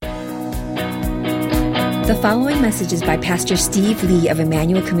The following message is by Pastor Steve Lee of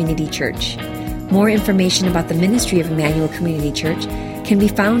Emmanuel Community Church. More information about the ministry of Emmanuel Community Church can be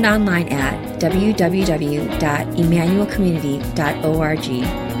found online at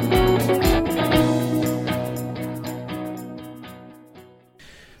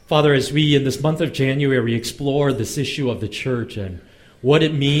www.emmanuelcommunity.org. Father, as we in this month of January explore this issue of the church and what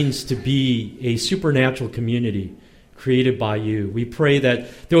it means to be a supernatural community created by you, we pray that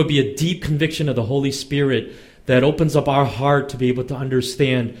there would be a deep conviction of the Holy Spirit that opens up our heart to be able to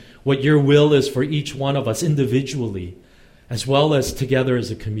understand what your will is for each one of us individually, as well as together as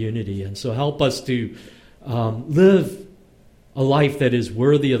a community. And so help us to live a life that is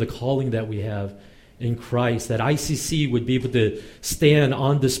worthy of the calling that we have in Christ, that ICC would be able to stand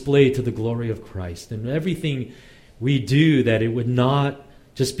on display to the glory of Christ. And everything we do, that it would not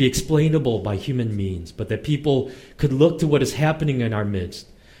just be explainable by human means, but that people could look to what is happening in our midst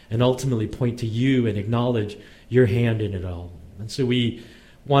and ultimately point to you and acknowledge your hand in it all. And so we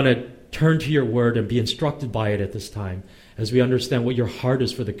want to turn to your word and be instructed by it at this time as we understand what your heart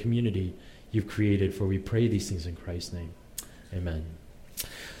is for the community you've created. For we pray these things in Christ's name. Amen.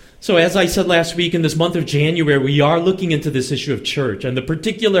 So as I said last week, in this month of January, we are looking into this issue of church. And the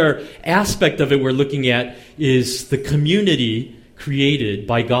particular aspect of it we're looking at is the community created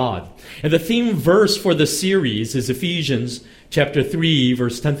by God. And the theme verse for the series is Ephesians chapter 3,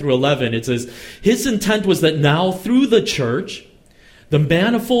 verse 10 through 11. It says, "His intent was that now through the church, the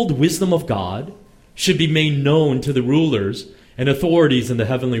manifold wisdom of God should be made known to the rulers and authorities in the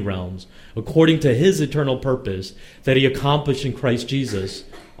heavenly realms, according to his eternal purpose that he accomplished in Christ Jesus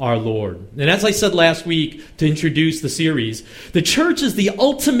our Lord." And as I said last week to introduce the series, the church is the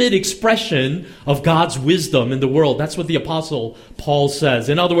ultimate expression of God's wisdom in the world. That's what the Apostle Paul says.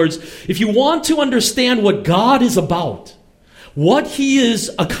 In other words, if you want to understand what God is about, what he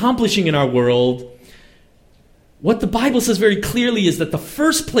is accomplishing in our world, what the Bible says very clearly is that the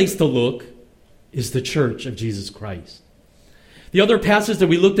first place to look is the church of Jesus Christ. The other passage that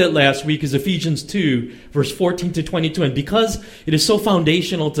we looked at last week is Ephesians 2, verse 14 to 22. And because it is so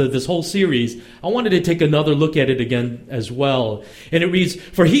foundational to this whole series, I wanted to take another look at it again as well. And it reads,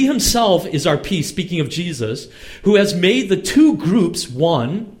 "For he himself is our peace," speaking of Jesus, "who has made the two groups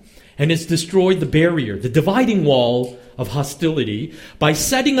one and has destroyed the barrier, the dividing wall of hostility, by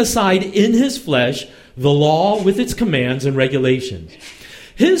setting aside in his flesh the law with its commands and regulations.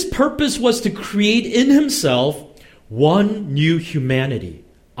 His purpose was to create in himself one new humanity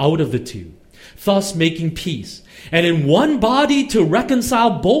out of the two, thus making peace, and in one body to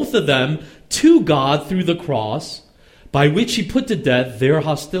reconcile both of them to God through the cross, by which he put to death their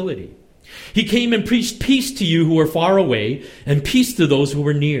hostility. He came and preached peace to you who were far away, and peace to those who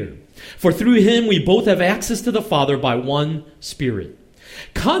were near. For through him we both have access to the Father by one Spirit.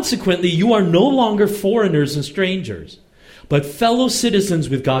 Consequently, you are no longer foreigners and strangers, but fellow citizens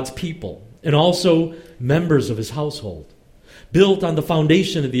with God's people, and also members of his household, built on the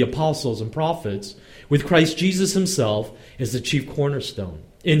foundation of the apostles and prophets, with Christ Jesus himself as the chief cornerstone.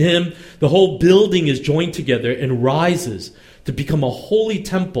 In him, the whole building is joined together and rises to become a holy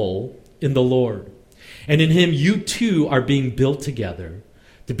temple in the Lord. And in him, you too are being built together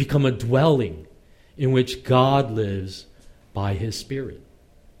to become a dwelling in which God lives by his Spirit."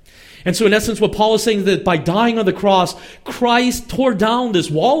 And so in essence, what Paul is saying is that by dying on the cross, Christ tore down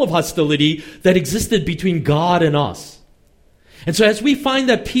this wall of hostility that existed between God and us. And so as we find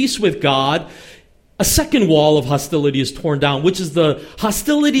that peace with God, a second wall of hostility is torn down, which is the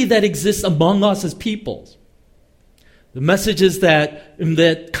hostility that exists among us as peoples. The message is that in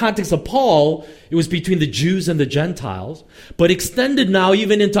the context of Paul, it was between the Jews and the Gentiles, but extended now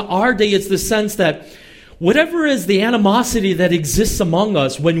even into our day, it's the sense that whatever is the animosity that exists among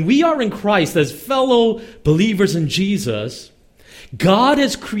us, when we are in Christ as fellow believers in Jesus, God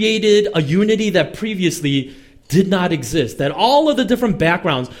has created a unity that previously did not exist. That all of the different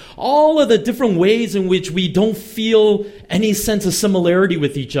backgrounds, all of the different ways in which we don't feel any sense of similarity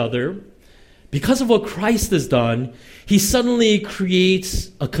with each other, because of what Christ has done, he suddenly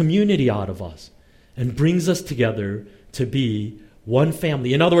creates a community out of us and brings us together to be one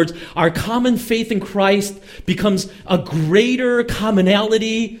family. In other words, our common faith in Christ becomes a greater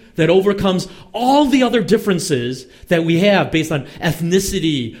commonality that overcomes all the other differences that we have based on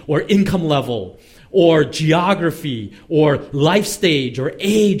ethnicity or income level or geography or life stage or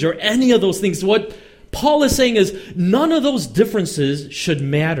age or any of those things. What Paul is saying is none of those differences should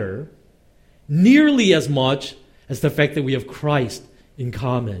matter nearly as much as the fact that we have Christ in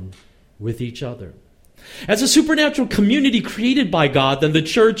common with each other. As a supernatural community created by God, then the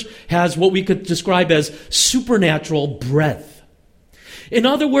church has what we could describe as supernatural breadth. In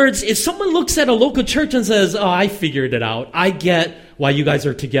other words, if someone looks at a local church and says, oh, I figured it out, I get why you guys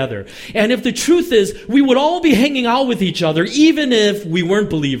are together. And if the truth is, we would all be hanging out with each other, even if we weren't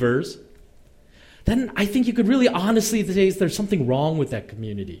believers, then I think you could really honestly say there's something wrong with that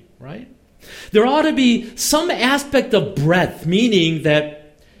community, right? There ought to be some aspect of breadth, meaning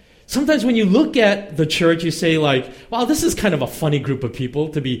that sometimes when you look at the church, you say like, wow, this is kind of a funny group of people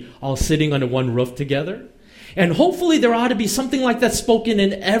to be all sitting under one roof together. And hopefully there ought to be something like that spoken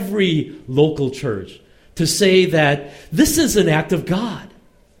in every local church to say that this is an act of God.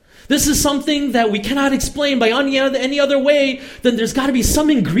 This is something that we cannot explain by any other way. Then there's got to be some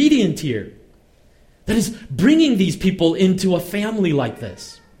ingredient here that is bringing these people into a family like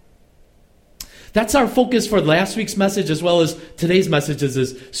this. That's our focus for last week's message as well as today's message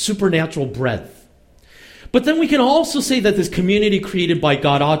is supernatural breadth. But then we can also say that this community created by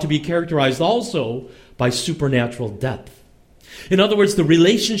God ought to be characterized also by supernatural depth. In other words, the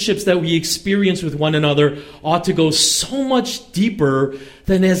relationships that we experience with one another ought to go so much deeper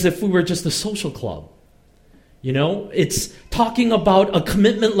than as if we were just a social club. You know, it's talking about a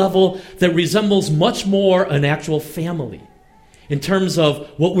commitment level that resembles much more an actual family in terms of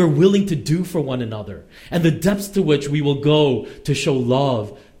what we're willing to do for one another and the depths to which we will go to show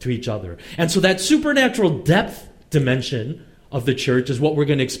love to each other. And so that supernatural depth dimension of the church is what we're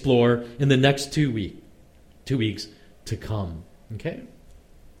going to explore in the next 2 weeks to come. Okay?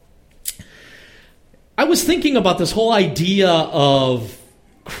 I was thinking about this whole idea of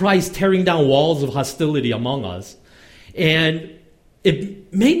Christ tearing down walls of hostility among us, and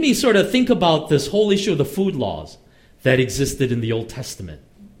it made me sort of think about this whole issue of the food laws that existed in the Old Testament.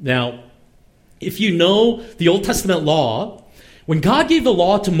 Now, if you know the Old Testament law, when God gave the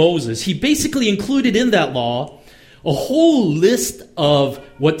law to Moses, he basically included in that law a whole list of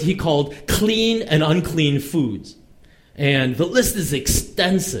what he called clean and unclean foods. And the list is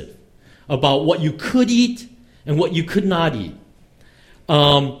extensive about what you could eat and what you could not eat.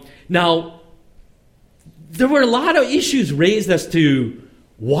 Now, there were a lot of issues raised as to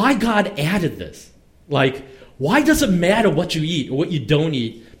why God added this. Like, why does it matter what you eat or what you don't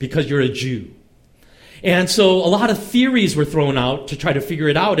eat because you're a Jew? And so a lot of theories were thrown out to try to figure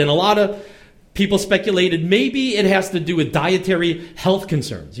it out. And a lot of people speculated maybe it has to do with dietary health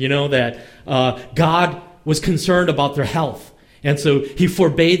concerns, you know, that God was concerned about their health. And so he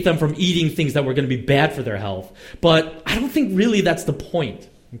forbade them from eating things that were going to be bad for their health. But I don't think really that's the point,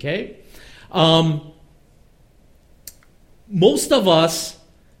 okay? Most of us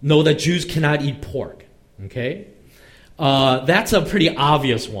know that Jews cannot eat pork, okay? That's a pretty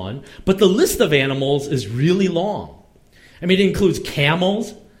obvious one. But the list of animals is really long. I mean, it includes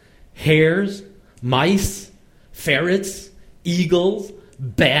camels, hares, mice, ferrets, eagles,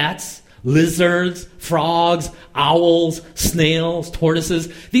 bats, lizards, frogs, owls, snails,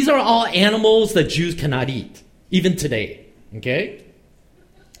 tortoises. These are all animals that Jews cannot eat, even today, okay?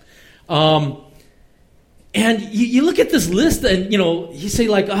 And you look at this list and, you know, you say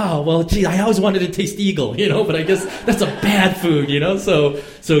like, oh, well, gee, I always wanted to taste eagle, you know, but I guess that's a bad food, you know, so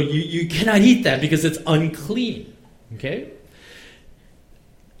you cannot eat that because it's unclean, okay?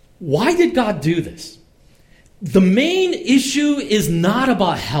 Why did God do this? The main issue is not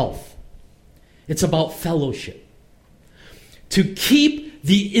about health. It's about fellowship. To keep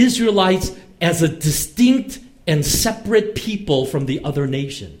the Israelites as a distinct and separate people from the other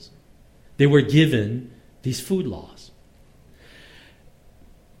nations, they were given these food laws.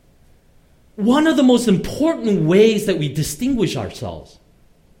 One of the most important ways that we distinguish ourselves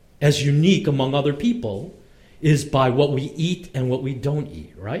as unique among other people is by what we eat and what we don't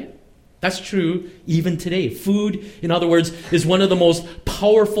eat, right? That's true even today. Food, in other words, is one of the most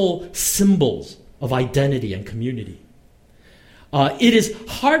powerful symbols of identity and community. It is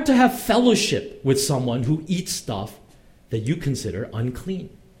hard to have fellowship with someone who eats stuff that you consider unclean,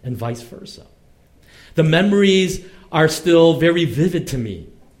 and vice versa. The memories are still very vivid to me,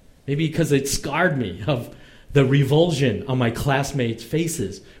 maybe because it scarred me, of the revulsion on my classmates'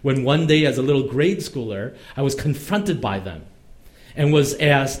 faces when one day as a little grade schooler, I was confronted by them and was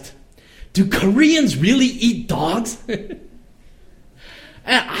asked, do Koreans really eat dogs?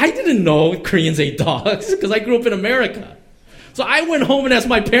 I didn't know Koreans ate dogs because I grew up in America. So I went home and asked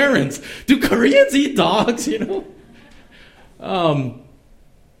my parents, do Koreans eat dogs, you know?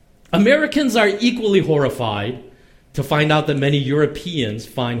 Americans are equally horrified to find out that many Europeans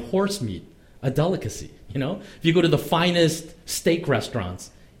find horse meat a delicacy, you know? If you go to the finest steak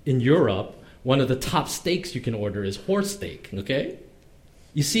restaurants in Europe, one of the top steaks you can order is horse steak, okay?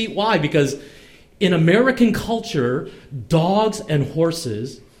 You see why? Because in American culture, dogs and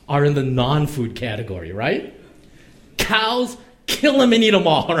horses are in the non-food category, right? Cows, kill them and eat them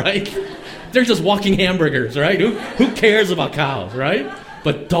all, right? They're just walking hamburgers, right? Who cares about cows, right?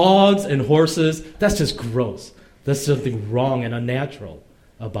 But dogs and horses, that's just gross. There's something wrong and unnatural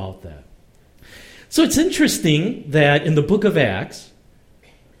about that. So it's interesting that in the book of Acts,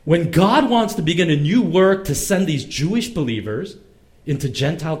 when God wants to begin a new work to send these Jewish believers into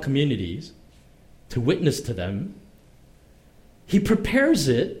Gentile communities to witness to them, he prepares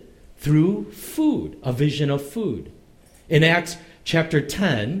it through food, a vision of food. In Acts chapter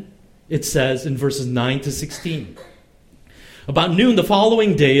 10, it says in verses 9 to 16, about noon the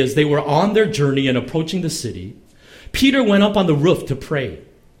following day, as they were on their journey and approaching the city, Peter went up on the roof to pray.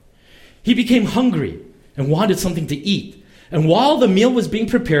 He became hungry and wanted something to eat. And while the meal was being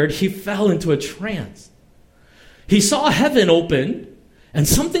prepared, he fell into a trance. He saw heaven open and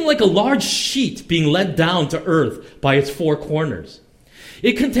something like a large sheet being let down to earth by its four corners.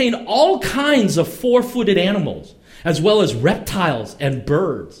 It contained all kinds of four-footed animals, as well as reptiles and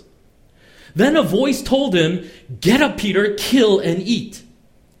birds. Then a voice told him, "Get up, Peter, kill and eat."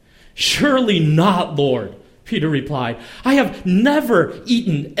 "Surely not, Lord," Peter replied. "I have never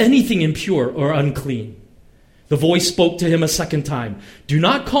eaten anything impure or unclean." The voice spoke to him a second time. "Do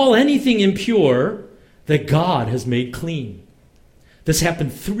not call anything impure that God has made clean." This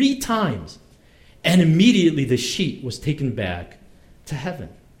happened 3 times, and immediately the sheet was taken back to heaven.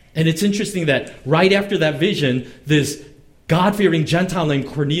 And it's interesting that right after that vision, this God-fearing Gentile named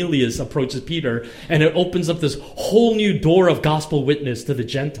Cornelius approaches Peter, and it opens up this whole new door of gospel witness to the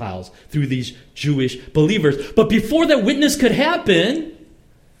Gentiles through these Jewish believers. But before that witness could happen,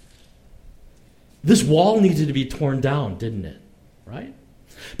 this wall needed to be torn down, didn't it? Right?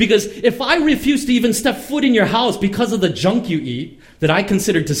 Because if I refuse to even step foot in your house because of the junk you eat that I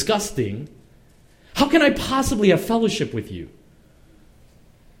consider disgusting, how can I possibly have fellowship with you?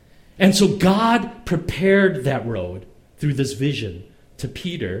 And so God prepared that road through this vision to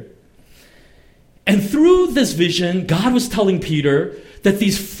Peter. And through this vision, God was telling Peter that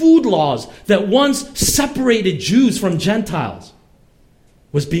these food laws that once separated Jews from Gentiles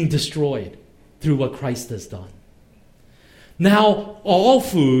was being destroyed through what Christ has done. Now, all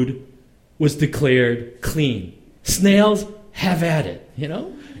food was declared clean. Snails, have at it,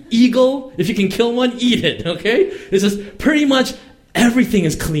 Eagle, if you can kill one, eat it, okay? It's just pretty much everything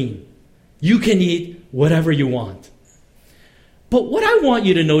is clean. You can eat whatever you want. But what I want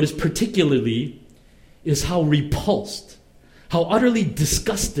you to notice particularly is how repulsed, how utterly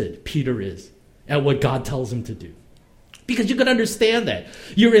disgusted Peter is at what God tells him to do. Because you can understand that.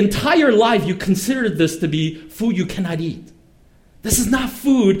 Your entire life you considered this to be food you cannot eat. This is not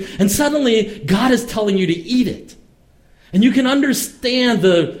food, and suddenly God is telling you to eat it. And you can understand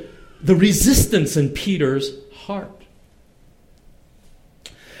the resistance in Peter's heart.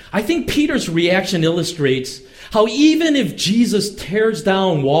 I think Peter's reaction illustrates how even if Jesus tears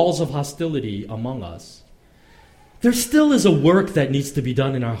down walls of hostility among us, there still is a work that needs to be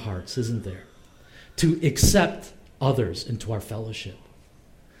done in our hearts, isn't there? To accept others into our fellowship.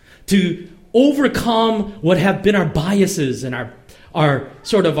 To overcome what have been our biases and our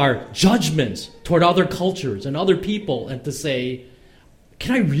judgments toward other cultures and other people, and to say,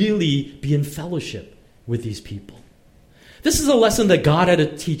 can I really be in fellowship with these people? This is a lesson that God had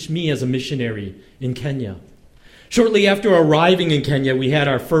to teach me as a missionary in Kenya. Shortly after arriving in Kenya, we had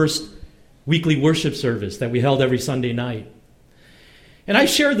our first weekly worship service that we held every Sunday night. And I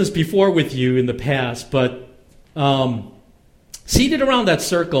shared this before with you in the past, but seated around that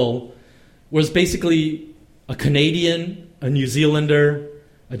circle was basically a Canadian, a New Zealander,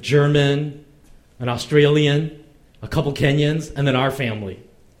 a German, an Australian, a couple Kenyans, and then our family.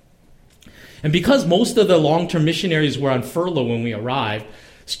 And because most of the long-term missionaries were on furlough when we arrived,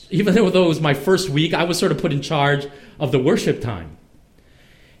 even though it was my first week, I was sort of put in charge of the worship time.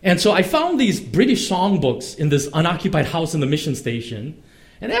 And so I found these British songbooks in this unoccupied house in the mission station,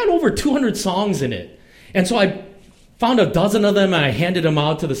 and it had over 200 songs in it. And so I found a dozen of them, and I handed them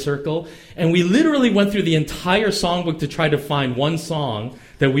out to the circle, and we literally went through the entire songbook to try to find one song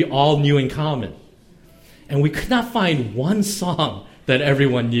that we all knew in common. And we could not find one song that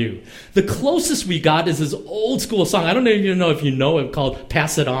everyone knew. The closest we got is this old school song. I don't even know if you know it, called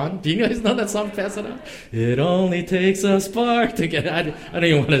Pass It On. Do you guys know that song, Pass It On? It only takes a spark to get... I don't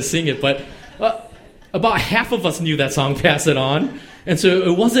even want to sing it, but about half of us knew that song, Pass It On. And so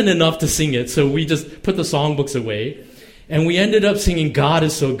it wasn't enough to sing it, so we just put the songbooks away. And we ended up singing God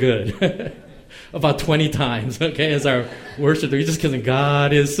is So Good about 20 times, okay, as our worship. We just kept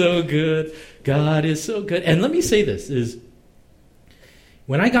God is so good, God is so good. And let me say this, is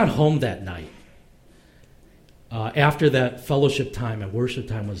when I got home that night, after that fellowship time and worship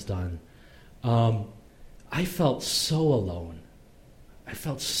time was done, I felt so alone. I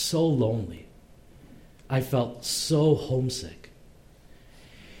felt so lonely. I felt so homesick.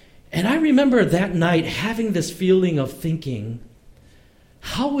 And I remember that night having this feeling of thinking,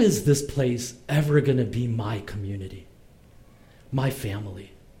 how is this place ever going to be my community, my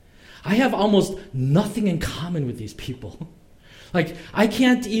family? I have almost nothing in common with these people. Like, I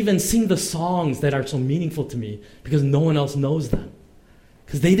can't even sing the songs that are so meaningful to me because no one else knows them.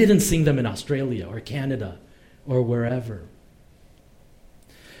 Because they didn't sing them in Australia or Canada or wherever.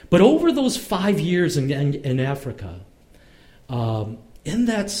 But over those 5 years in Africa, in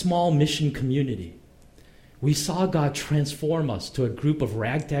that small mission community, we saw God transform us to a group of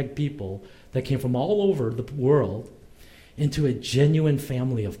ragtag people that came from all over the world into a genuine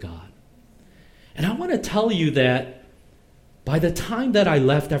family of God. And I want to tell you that by the time that I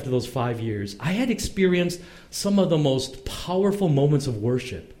left after those 5 years, I had experienced some of the most powerful moments of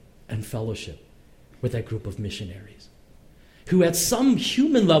worship and fellowship with that group of missionaries, who at some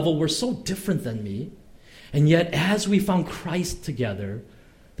human level were so different than me, and yet as we found Christ together,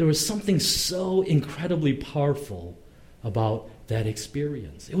 there was something so incredibly powerful about that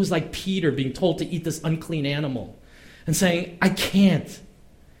experience. It was like Peter being told to eat this unclean animal and saying, I can't.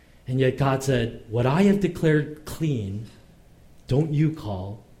 And yet God said, what I have declared clean, don't you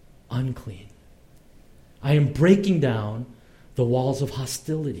call unclean. I am breaking down the walls of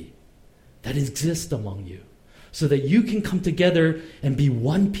hostility that exist among you so that you can come together and be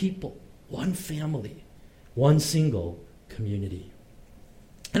one people, one family, one single community.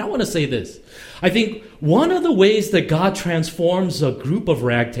 And I want to say this. I think one of the ways that God transforms a group of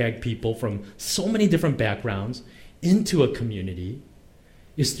ragtag people from so many different backgrounds into a community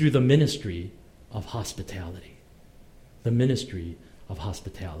is through the ministry of hospitality. The ministry of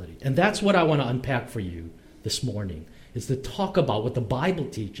hospitality. And that's what I want to unpack for you this morning, is to talk about what the Bible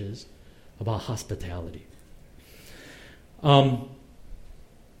teaches about hospitality. I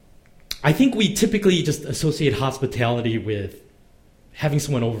think we typically just associate hospitality with having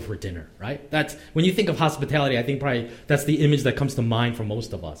someone over for dinner, right? That's when you think of hospitality, I think probably that's the image that comes to mind for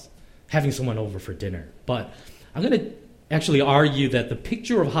most of us, having someone over for dinner. But I'm going to actually argue that the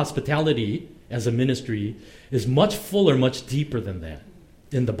picture of hospitality as a ministry is much fuller, much deeper than that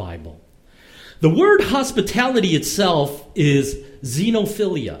in the Bible. The word hospitality itself is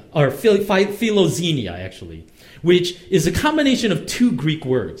xenophilia, or philoxenia, actually, which is a combination of two Greek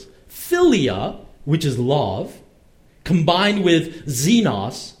words. Philia, which is love, combined with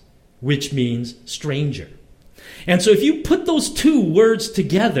xenos, which means stranger. And so if you put those two words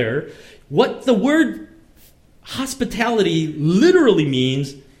together, what the word hospitality literally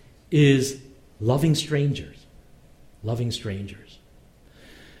means is loving strangers. Loving strangers.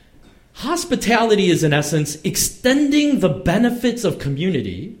 Hospitality is, in essence, extending the benefits of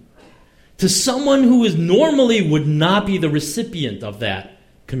community to someone who is normally would not be the recipient of that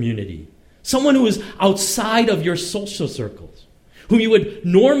community. Someone who is outside of your social circles, whom you would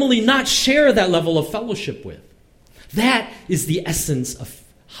normally not share that level of fellowship with. That is the essence of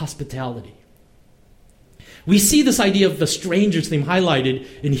hospitality. We see this idea of the strangers theme highlighted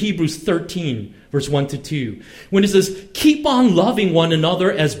in Hebrews 13, verse 1 to 2, when it says, keep on loving one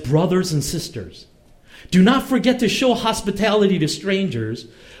another as brothers and sisters. Do not forget to show hospitality to strangers,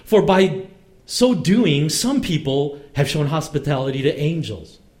 for by so doing, some people have shown hospitality to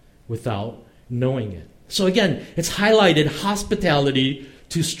angels without knowing it. So again, it's highlighted hospitality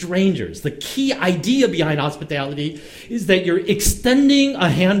to strangers. The key idea behind hospitality is that you're extending a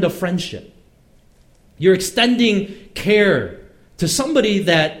hand of friendship. You're extending care to somebody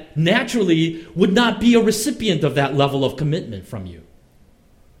that naturally would not be a recipient of that level of commitment from you.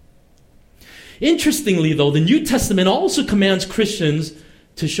 Interestingly, though, the New Testament also commands Christians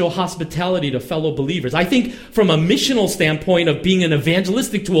to show hospitality to fellow believers. I think from a missional standpoint of being an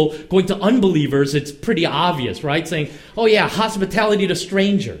evangelistic tool, going to unbelievers, it's pretty obvious, right? Saying, oh yeah, hospitality to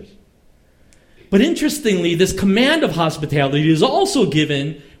strangers. But interestingly, this command of hospitality is also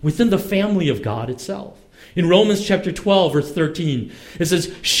given within the family of God itself. In Romans chapter 12, verse 13, it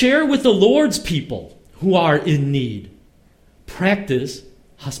says, share with the Lord's people who are in need. Practice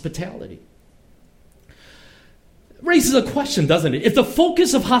hospitality. It raises a question, doesn't it? If the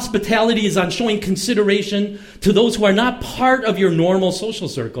focus of hospitality is on showing consideration to those who are not part of your normal social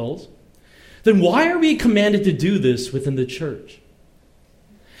circles, then why are we commanded to do this within the church?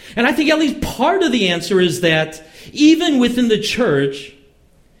 And I think at least part of the answer is that even within the church,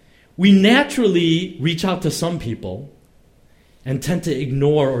 we naturally reach out to some people and tend to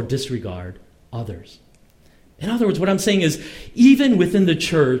ignore or disregard others. In other words, what I'm saying is, even within the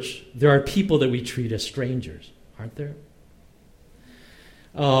church, there are people that we treat as strangers, aren't there?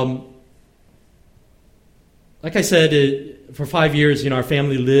 like I said, for 5 years, our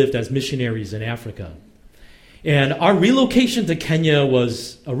family lived as missionaries in Africa. And our relocation to Kenya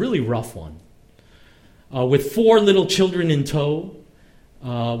was a really rough one. With 4 little children in tow,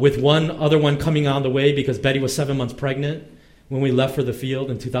 with one other one coming on the way because Betty was 7 months pregnant when we left for the field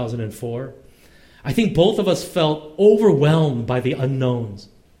in 2004. I think both of us felt overwhelmed by the unknowns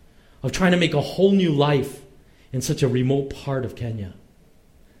of trying to make a whole new life in such a remote part of Kenya.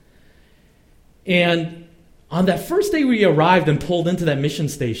 And on that first day we arrived and pulled into that mission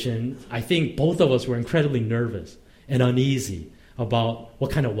station, I think both of us were incredibly nervous and uneasy about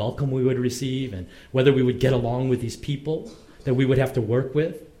what kind of welcome we would receive and whether we would get along with these people that we would have to work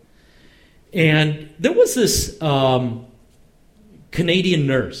with. And there was this Canadian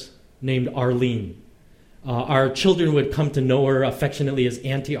nurse named Arlene. Our children would come to know her affectionately as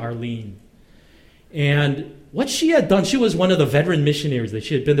Auntie Arlene. And what she had done, she was one of the veteran missionaries that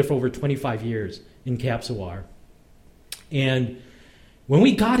she had been there for over 25 years in Kapsawar. And when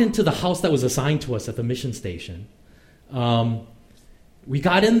we got into the house that was assigned to us at the mission station, we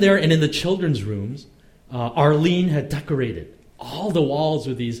got in there, and in the children's rooms, Arlene had decorated all the walls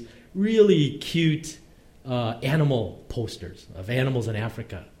with these really cute animal posters of animals in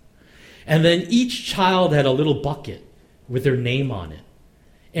Africa. And then each child had a little bucket with their name on it.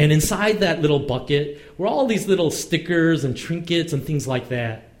 And inside that little bucket were all these little stickers and trinkets and things like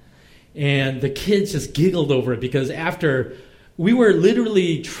that. And the kids just giggled over it because after we were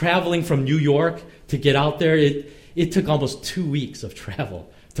literally traveling from New York to get out there, it took almost 2 weeks of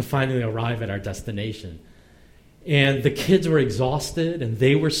travel to finally arrive at our destination. And the kids were exhausted and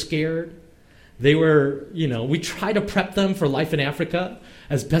they were scared. They were, we try to prep them for life in Africa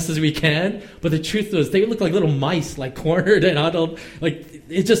as best as we can, but the truth was they looked like little mice, like cornered and huddled.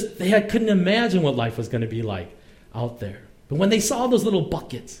 Couldn't imagine what life was going to be like out there. But when they saw those little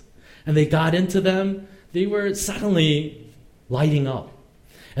buckets and they got into them, they were suddenly lighting up.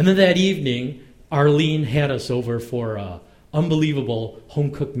 And then that evening, Arlene had us over for an unbelievable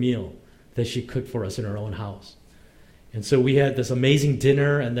home-cooked meal that she cooked for us in her own house. And so we had this amazing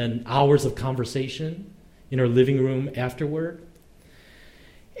dinner and then hours of conversation in her living room afterward.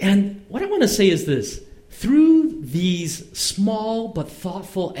 And what I want to say is this. Through these small but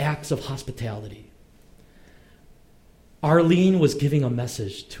thoughtful acts of hospitality, Arlene was giving a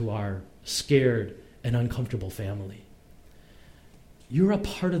message to our scared and uncomfortable family. You're a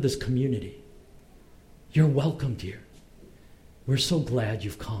part of this community. You're welcomed here. We're so glad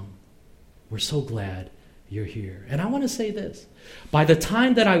you've come. We're so glad you're here. And I want to say this. By the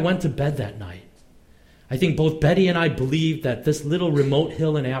time that I went to bed that night, I think both Betty and I believed that this little remote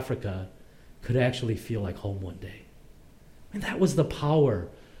hill in Africa could actually feel like home one day. And that was the power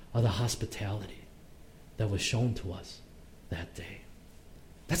of the hospitality that was shown to us that day.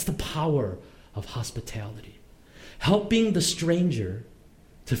 That's the power of hospitality. Helping the stranger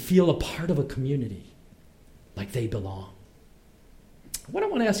to feel a part of a community like they belong. What I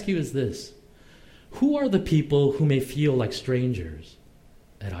want to ask you is this. Who are the people who may feel like strangers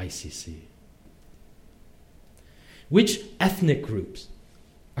at ICC? Which ethnic groups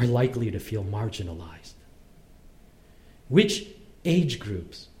are likely to feel marginalized? Which age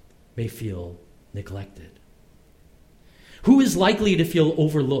groups may feel neglected? Who is likely to feel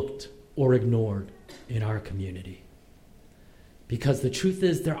overlooked or ignored in our community? Because the truth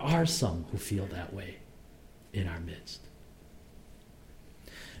is, there are some who feel that way in our midst.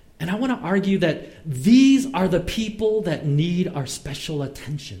 And I want to argue that these are the people that need our special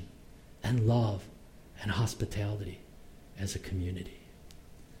attention and love and hospitality as a community.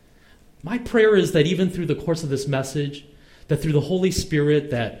 My prayer is that even through the course of this message, that through the Holy Spirit,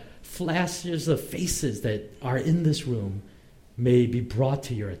 that flashes of faces that are in this room may be brought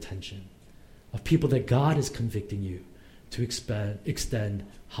to your attention of people that God is convicting you to extend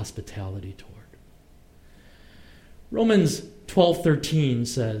hospitality toward. Romans 12:13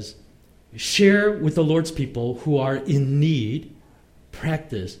 says, share with the Lord's people who are in need,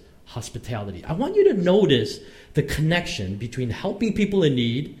 practice hospitality. I want you to notice the connection between helping people in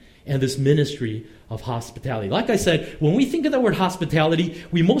need and this ministry of hospitality. Like I said, when we think of the word hospitality,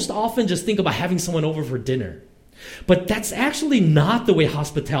 we most often just think about having someone over for dinner. But that's actually not the way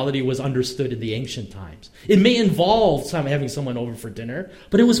hospitality was understood in the ancient times. It may involve having someone over for dinner,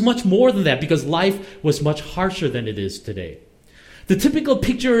 but it was much more than that because life was much harsher than it is today. The typical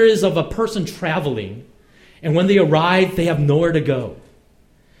picture is of a person traveling, and when they arrive, they have nowhere to go.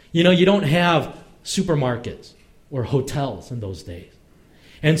 You don't have supermarkets or hotels in those days.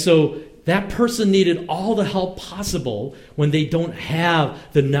 And so that person needed all the help possible when they don't have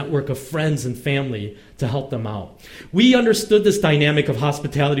the network of friends and family to help them out. We understood this dynamic of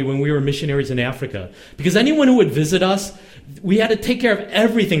hospitality when we were missionaries in Africa, because anyone who would visit us, we had to take care of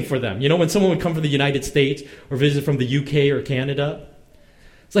everything for them. You know, when someone would come from the United States or visit from the UK or Canada,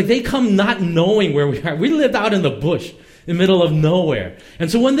 it's like they come not knowing where we are. We lived out in the bush, in the middle of nowhere.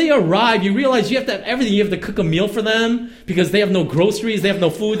 And so when they arrive, you realize you have to have everything. You have to cook a meal for them because they have no groceries, they have no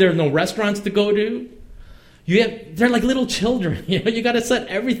food, there are no restaurants to go to. They're like little children. You know, you got to set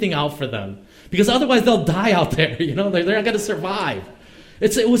everything out for them because otherwise they'll die out there. You know, they're not going to survive.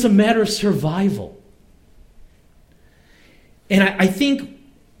 It was a matter of survival. And I think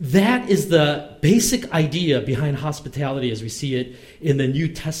that is the basic idea behind hospitality as we see it in the New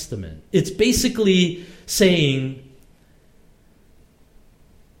Testament. It's basically saying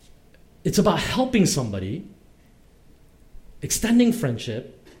it's about helping somebody, extending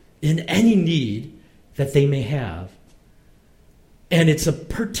friendship in any need that they may have. And it's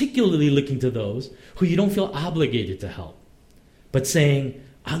particularly looking to those who you don't feel obligated to help, but saying,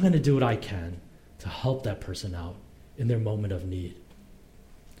 I'm going to do what I can to help that person out in their moment of need.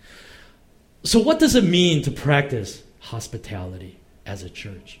 So what does it mean to practice hospitality as a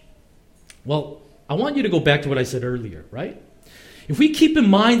church? Well, I want you to go back to what I said earlier, right? If we keep in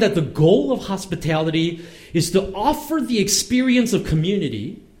mind that the goal of hospitality is to offer the experience of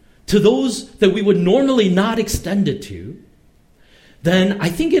community to those that we would normally not extend it to, then I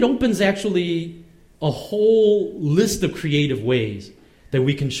think it opens actually a whole list of creative ways that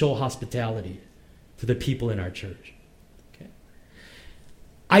we can show hospitality to the people in our church.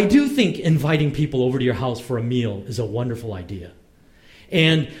 I do think inviting people over to your house for a meal is a wonderful idea.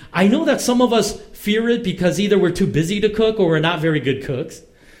 And I know that some of us fear it because either we're too busy to cook or we're not very good cooks.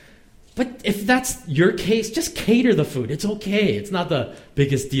 But if that's your case, just cater the food. It's okay. It's not the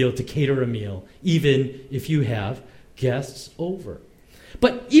biggest deal to cater a meal, even if you have guests over.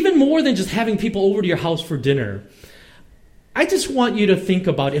 But even more than just having people over to your house for dinner, I just want you to think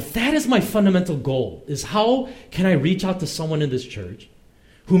about if that is my fundamental goal, is how can I reach out to someone in this church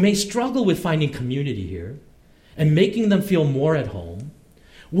who may struggle with finding community here and making them feel more at home?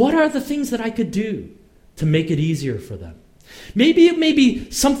 What are the things that I could do to make it easier for them? Maybe it may be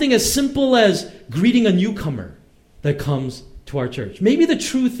something as simple as greeting a newcomer that comes to our church. Maybe the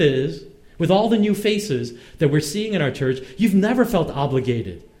truth is, with all the new faces that we're seeing in our church, you've never felt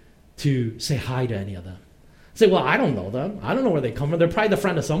obligated to say hi to any of them. Say, well, I don't know them. I don't know where they come from. They're probably the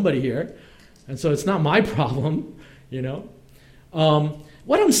friend of somebody here. And so it's not my problem, you know.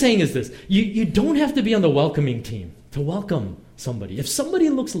 What I'm saying is this. You don't have to be on the welcoming team to welcome somebody. If somebody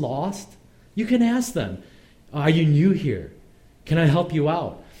looks lost, you can ask them, are you new here? Can I help you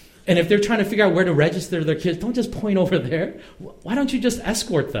out? And if they're trying to figure out where to register their kids, don't just point over there. Why don't you just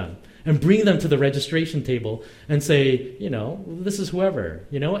escort them and bring them to the registration table and say, you know, this is whoever,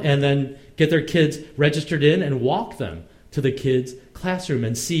 you know, and then get their kids registered in and walk them to the kids' classroom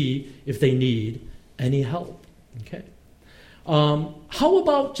and see if they need any help. Okay. How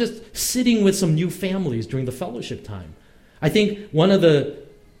about just sitting with some new families during the fellowship time? I think one of the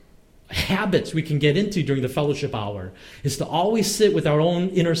habits we can get into during the fellowship hour is to always sit with our own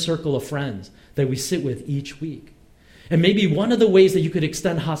inner circle of friends that we sit with each week. And maybe one of the ways that you could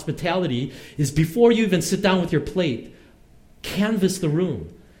extend hospitality is before you even sit down with your plate, canvass the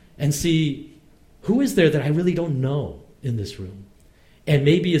room and see who is there that I really don't know in this room and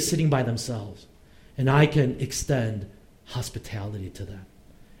maybe is sitting by themselves. And I can extend hospitality to them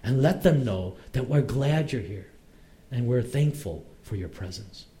and let them know that we're glad you're here and we're thankful for your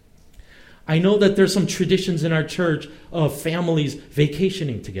presence. I know that there's some traditions in our church of families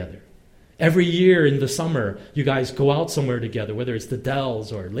vacationing together. Every year in the summer, you guys go out somewhere together, whether it's the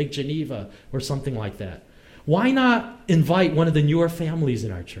Dells or Lake Geneva or something like that. Why not invite one of the newer families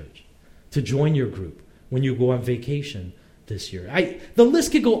in our church to join your group when you go on vacation this year? The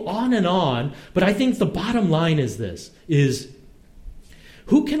list could go on, but I think the bottom line is this, is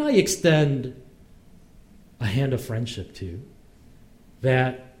who can I extend a hand of friendship to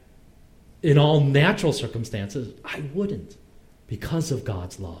that in all natural circumstances I wouldn't because of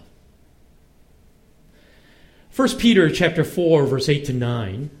God's love? 1 Peter chapter 4, verse 8 to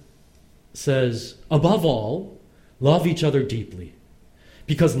 9 says, above all, love each other deeply,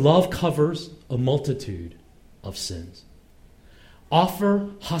 because love covers a multitude of sins. Offer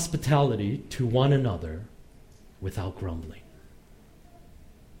hospitality to one another without grumbling.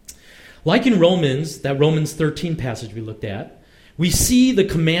 Like in Romans, that Romans 13 passage we looked at, we see the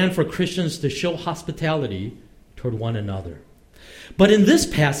command for Christians to show hospitality toward one another. But in this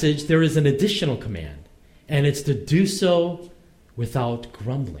passage, there is an additional command, and it's to do so without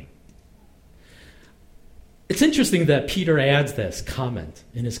grumbling. It's interesting that Peter adds this comment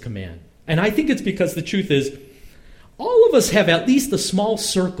in his command. And I think it's because the truth is, all of us have at least a small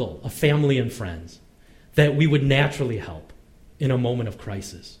circle of family and friends that we would naturally help in a moment of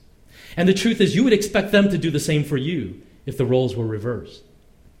crisis. And the truth is, you would expect them to do the same for you if the roles were reversed.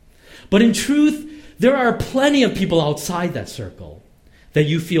 But in truth, there are plenty of people outside that circle that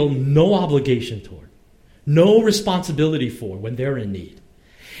you feel no obligation toward, no responsibility for when they're in need.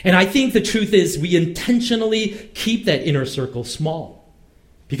 And I think the truth is we intentionally keep that inner circle small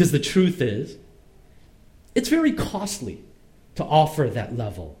because the truth is it's very costly to offer that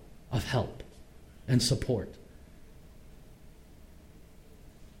level of help and support.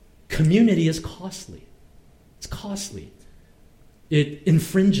 Community is costly. It's costly. It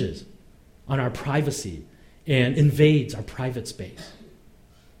infringes on our privacy and invades our private space.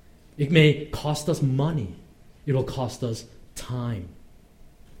 It may cost us money. It will cost us time.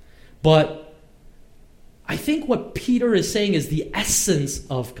 But I think what Peter is saying is the essence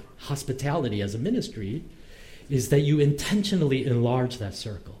of hospitality as a ministry is that you intentionally enlarge that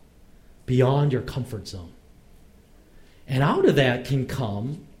circle beyond your comfort zone. And out of that can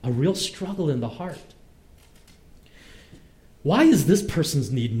come a real struggle in the heart. Why is this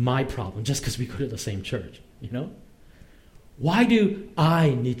person's need my problem just because we go to the same church, you know? Why do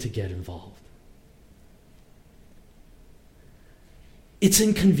I need to get involved? It's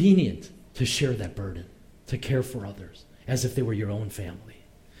inconvenient to share that burden, to care for others as if they were your own family.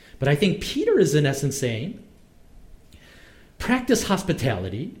 But I think Peter is in essence saying, practice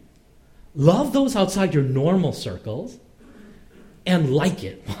hospitality, love those outside your normal circles, and like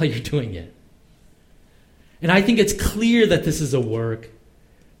it while you're doing it. And I think it's clear that this is a work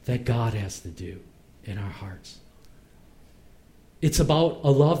that God has to do in our hearts. It's about a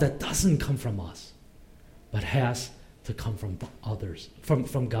love that doesn't come from us, but has to come from others,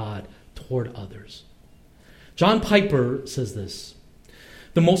 from God toward others. John Piper says this: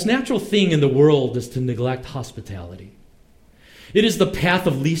 the most natural thing in the world is to neglect hospitality. It is the path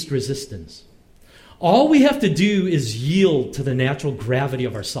of least resistance. All we have to do is yield to the natural gravity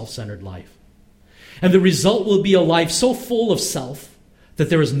of our self-centered life. And the result will be a life so full of self that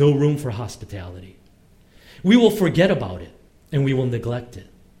there is no room for hospitality. We will forget about it and we will neglect it.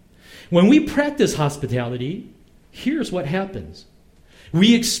 When we practice hospitality, here's what happens.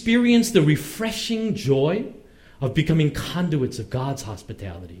 We experience the refreshing joy of becoming conduits of God's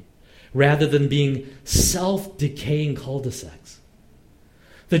hospitality rather than being self-decaying cul-de-sacs.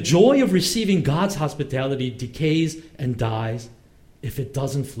 The joy of receiving God's hospitality decays and dies if it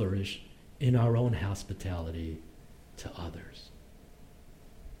doesn't flourish in our own hospitality to others.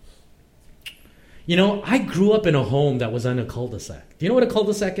 You know, I grew up in a home that was on a cul-de-sac. Do you know what a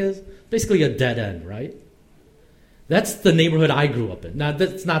cul-de-sac is? Basically a dead end, right? That's the neighborhood I grew up in. Now,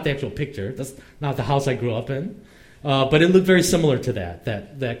 that's not the actual picture. That's not the house I grew up in. But it looked very similar to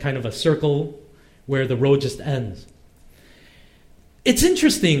that kind of a circle where the road just ends. It's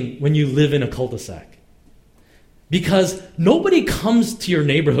interesting when you live in a cul-de-sac because nobody comes to your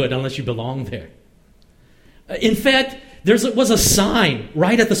neighborhood unless you belong there. In fact, there was a sign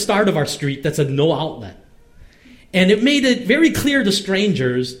right at the start of our street that said no outlet. And it made it very clear to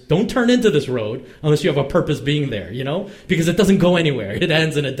strangers, don't turn into this road unless you have a purpose being there, you know, because it doesn't go anywhere. It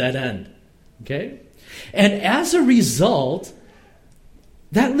ends in a dead end. Okay? And as a result,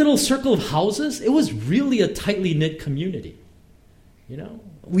 that little circle of houses, it was really a tightly knit community. You know,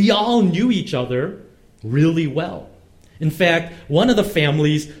 we all knew each other really well. In fact, one of the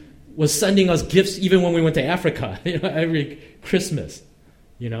families was sending us gifts even when we went to Africa, you know, every Christmas,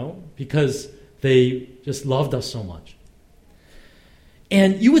 you know, because they just loved us so much.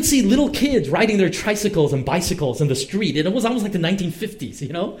 And you would see little kids riding their tricycles and bicycles in the street. And it was almost like the 1950s,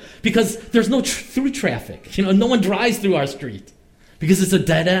 you know, because there's no through traffic. You know, no one drives through our street because it's a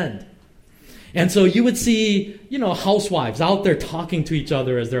dead end. And so you would see, you know, housewives out there talking to each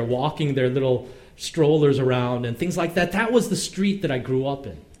other as they're walking their little strollers around and things like that. That was the street that I grew up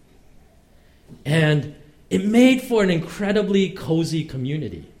in. And it made for an incredibly cozy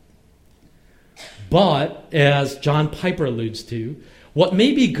community. But, as John Piper alludes to, what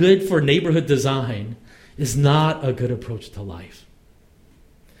may be good for neighborhood design is not a good approach to life.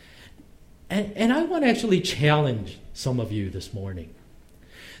 And I want to actually challenge some of you this morning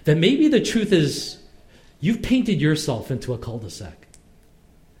that maybe the truth is you've painted yourself into a cul-de-sac.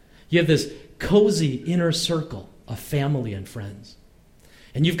 You have this cozy inner circle of family and friends.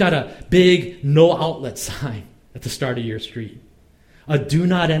 And you've got a big no outlet sign at the start of your street. A do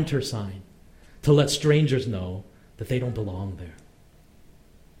not enter sign to let strangers know that they don't belong there.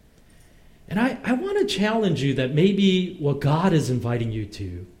 And I want to challenge you that maybe what God is inviting you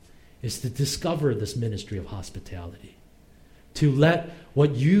to is to discover this ministry of hospitality, to let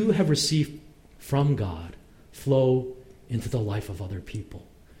what you have received from God flow into the life of other people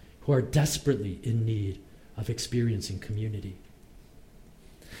who are desperately in need of experiencing community.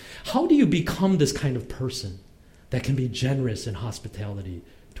 How do you become this kind of person that can be generous in hospitality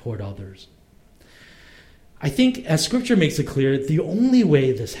toward others? I think, as Scripture makes it clear, the only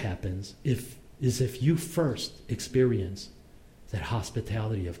way this happens is if you first experience that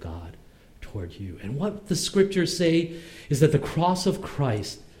hospitality of God toward you. And what the Scriptures say is that the cross of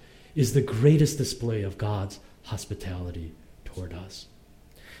Christ is the greatest display of God's hospitality toward us.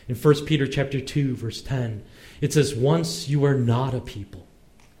 In 1 Peter chapter 2, verse 10, it says, "Once you were not a people,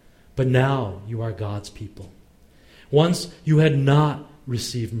 but now you are God's people. Once you had not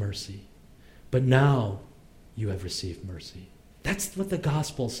received mercy, but now you have received mercy." That's what the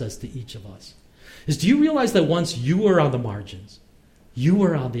gospel says to each of us. Do you realize that once you were on the margins, you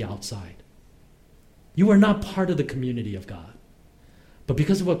were on the outside? You were not part of the community of God. But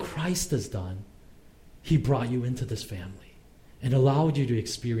because of what Christ has done, he brought you into this family and allowed you to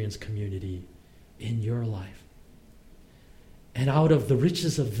experience community in your life. And out of the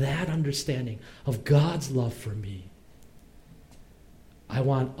riches of that understanding of God's love for me, I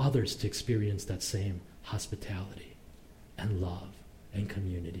want others to experience that same hospitality and love and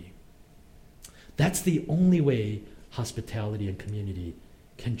community. That's the only way hospitality and community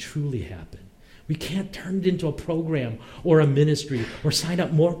can truly happen. We can't turn it into a program or a ministry or sign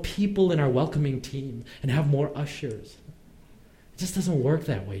up more people in our welcoming team and have more ushers. It just doesn't work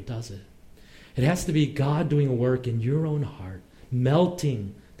that way, does it? It has to be God doing a work in your own heart,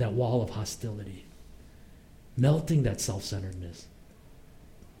 melting that wall of hostility, melting that self-centeredness,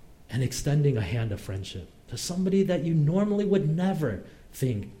 and extending a hand of friendship to somebody that you normally would never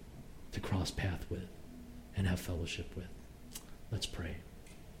think to cross path with and have fellowship with. Let's pray.